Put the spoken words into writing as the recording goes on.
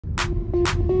Sound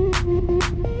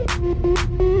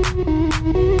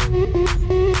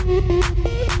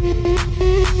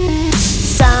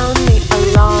the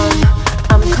alarm,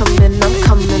 I'm coming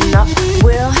up.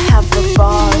 We'll have a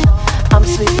ball. I'm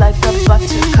sweet like a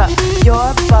buttercup, you're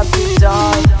a Barbie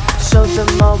doll. Show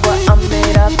them all what I'm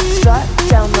made of. Strut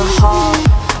down the hall,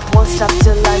 won't stop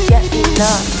till I get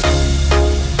enough.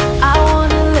 I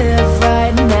wanna live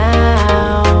right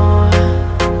now.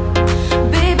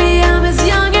 Baby, I'm as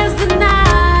young as the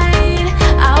night.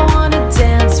 I wanna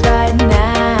dance right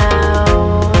now.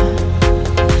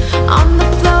 On the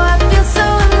floor, I feel so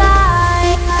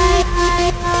alive.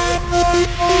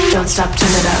 Don't stop,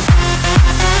 turn it up.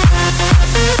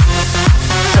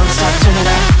 Don't stop, turn it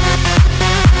up.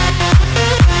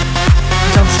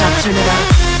 Don't stop, turn it up.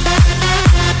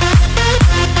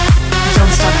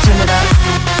 Don't stop, turn it up.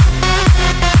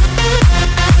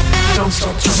 Don't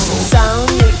stop, turn it up. Sound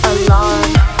the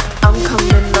alarm, I'm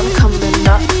coming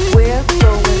up. We're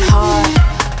going hard.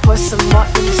 Pour some more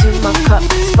into my cup.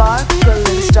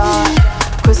 Sparkling star,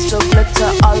 crystal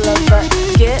glitter all over.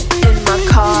 Get in my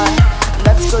car,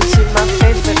 let's go to my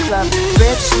favorite club.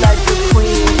 Rich like a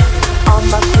queen, all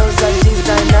my clothes are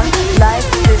designer. Life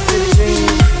is a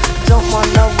dream, don't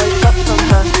wanna wake up from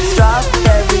her.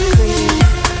 Strawberry cream,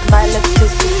 my lips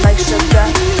taste just like sugar.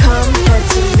 Compared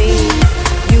to me,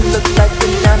 you look like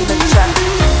an amateur.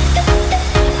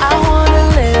 I wanna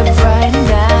live right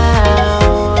now.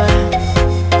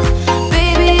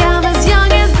 Baby, I'm as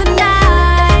young as the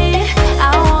night. I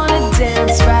wanna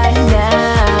dance right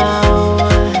now.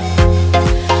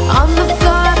 On the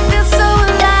floor, I feel so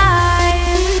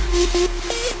alive.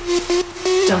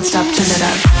 Don't stop, turn it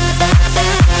up.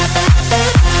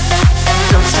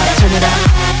 Don't stop, turn it up.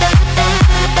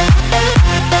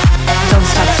 Don't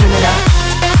stop, turn it up.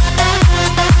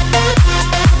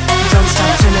 Don't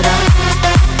stop, turn it up. Don't stop, turn it up.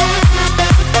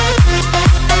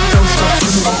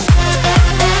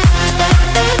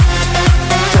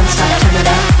 Don't stop, turn it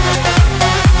up.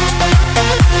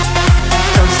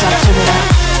 Don't stop, turn it up.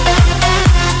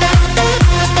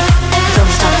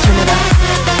 Don't stop, turn it up.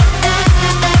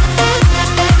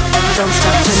 Don't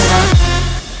stop, turn it up.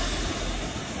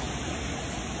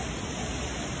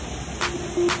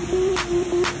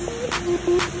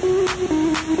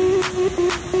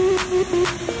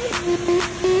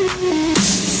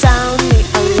 Sound the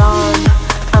alarm,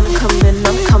 I'm coming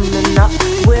up.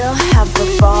 We'll have a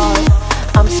ball.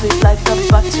 I'm sweet like a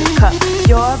buttercup,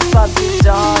 you're a Barbie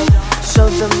doll. Show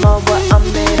them all what I'm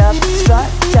made of. Strut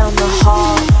down the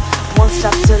hall, won't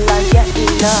stop till I get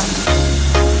enough.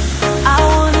 I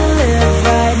wanna live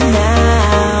right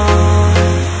now.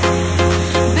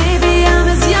 Baby, I'm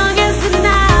as young as the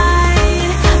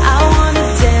night. I wanna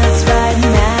dance right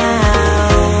now.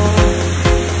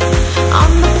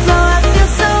 On the floor, I feel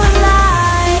so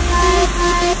alive.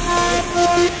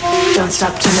 Don't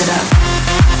stop, turn it up.